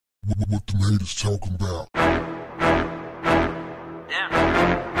What them haters talking about?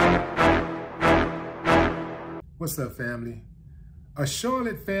 What's up, family? A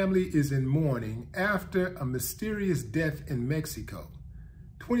Charlotte family is in mourning after a mysterious death in Mexico.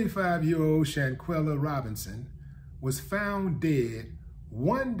 25-year-old Shanquella Robinson was found dead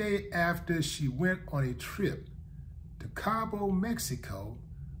one day after she went on a trip to Cabo, Mexico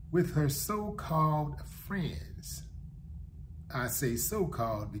with her so-called friends. I say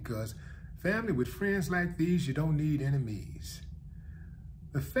so-called because family with friends like these, you don't need enemies.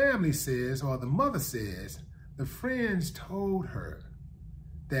 The family says, or the mother says, the friends told her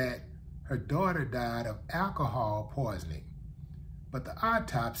that her daughter died of alcohol poisoning, but the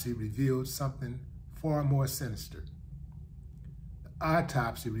autopsy revealed something far more sinister. The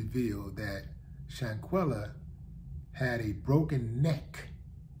autopsy revealed that Shanquella had a broken neck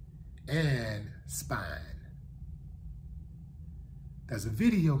and spine. There's a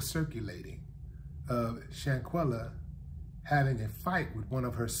video circulating of Shanquella having a fight with one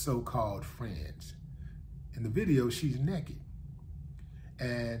of her so-called friends. In the video, she's naked,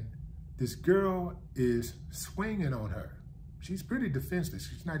 and this girl is swinging on her. She's pretty defenseless.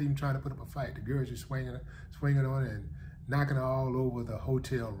 She's not even trying to put up a fight. The girl's just swinging on her and knocking her all over the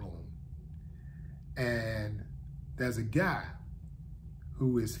hotel room. And there's a guy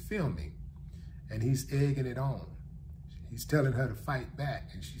who is filming, and he's egging it on. He's telling her to fight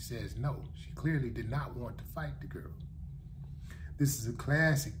back, and she says no. She clearly did not want to fight the girl. This is a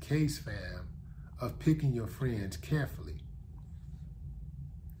classic case, fam, of picking your friends carefully.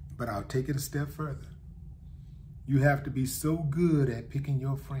 But I'll take it a step further. You have to be so good at picking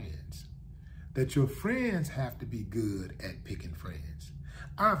your friends that your friends have to be good at picking friends.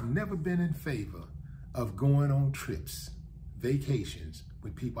 I've never been in favor of going on trips, vacations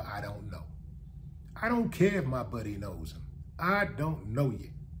with people I don't know. I don't care if my buddy knows him. I don't know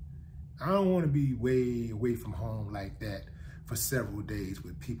you. I don't want to be way away from home like that for several days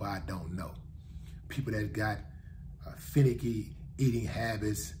with people I don't know. People that got finicky eating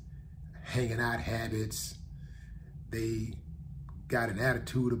habits, hanging out habits. They got an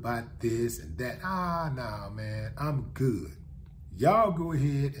attitude about this and that. Nah, man, I'm good. Y'all go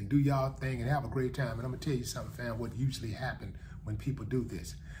ahead and do y'all thing and have a great time. And I'm gonna tell you something, fam, what usually happens when people do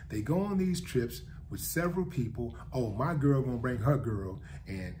this. They go on these trips with several people. Oh, my girl gonna bring her girl,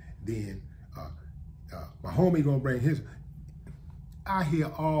 and then my homie gonna bring his. I hear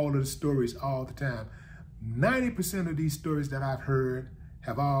all of the stories all the time. 90% of these stories that I've heard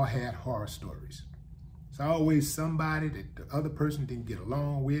have all had horror stories. It's always somebody that the other person didn't get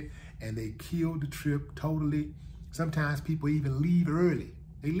along with, and they killed the trip totally. Sometimes people even leave early.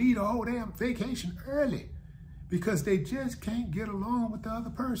 They leave the whole damn vacation early because they just can't get along with the other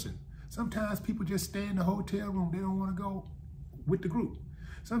person. Sometimes people just stay in the hotel room. They don't want to go with the group.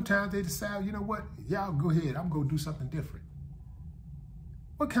 Sometimes they decide, you know what, y'all go ahead, I'm going to do something different.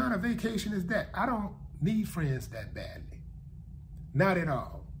 What kind of vacation is that? I don't need friends that badly. Not at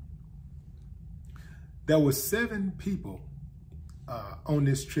all. There were 7 people on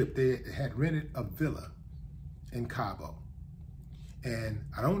this trip. They had rented a villa in Cabo. And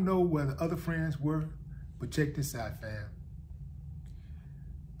I don't know where the other friends were, but check this out, fam.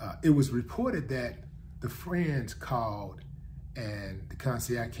 It was reported that the friends called and the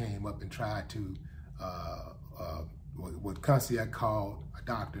concierge came up and tried to, what concierge called a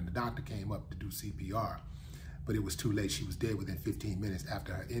doctor, and the doctor came up to do CPR, but it was too late. She was dead within 15 minutes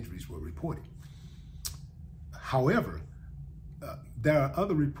after her injuries were reported. However, there are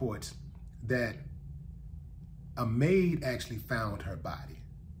other reports that a maid actually found her body.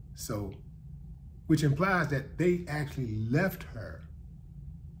 So, which implies that they actually left her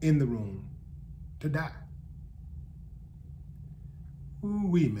in the room to die.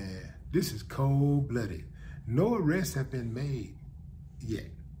 Ooh-wee, man, this is cold-blooded. No arrests have been made yet,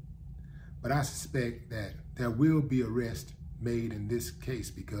 but I suspect that there will be arrests made in this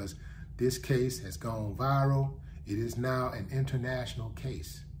case because this case has gone viral. It is now an international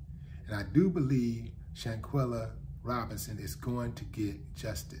case. And I do believe Shanquella Robinson is going to get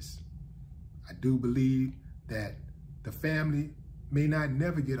justice. I do believe that the family may not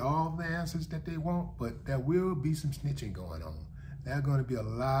never get all the answers that they want, but there will be some snitching going on. There are going to be a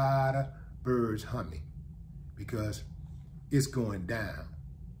lot of birds humming because it's going down.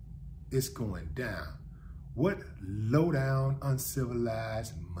 It's going down. What low-down,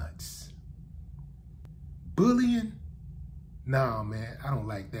 uncivilized mutts. Bullying? Nah, man, I don't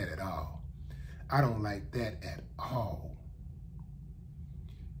like that at all. I don't like that at all.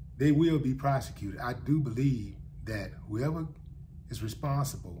 They will be prosecuted. I do believe that whoever is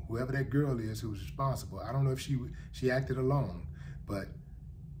responsible, whoever that girl is who's responsible, I don't know if she acted alone, but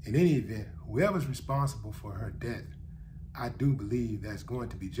in any event, whoever's responsible for her death, I do believe there's going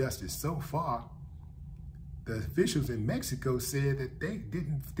to be justice. So far, the officials in Mexico said that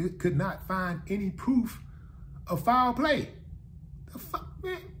they could not find any proof of foul play. The fuck,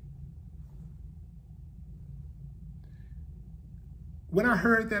 man? When I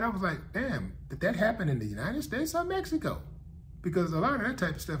heard that, I was like, damn, did that happen in the United States or Mexico? Because a lot of that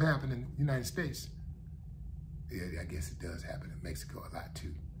type of stuff happened in the United States. Yeah, I guess it does happen in Mexico a lot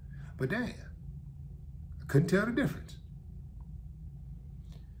too. But damn, I couldn't tell the difference.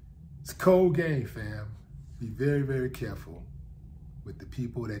 It's a cold game, fam. Be very, very careful with the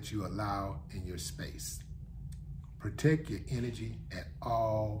people that you allow in your space. Protect your energy at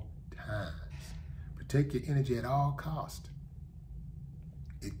all times. Protect your energy at all costs.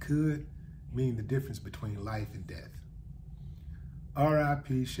 It could mean the difference between life and death.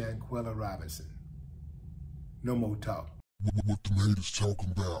 R.I.P. Shanquella Robinson. No more talk. What the haters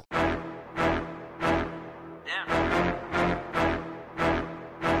talking about?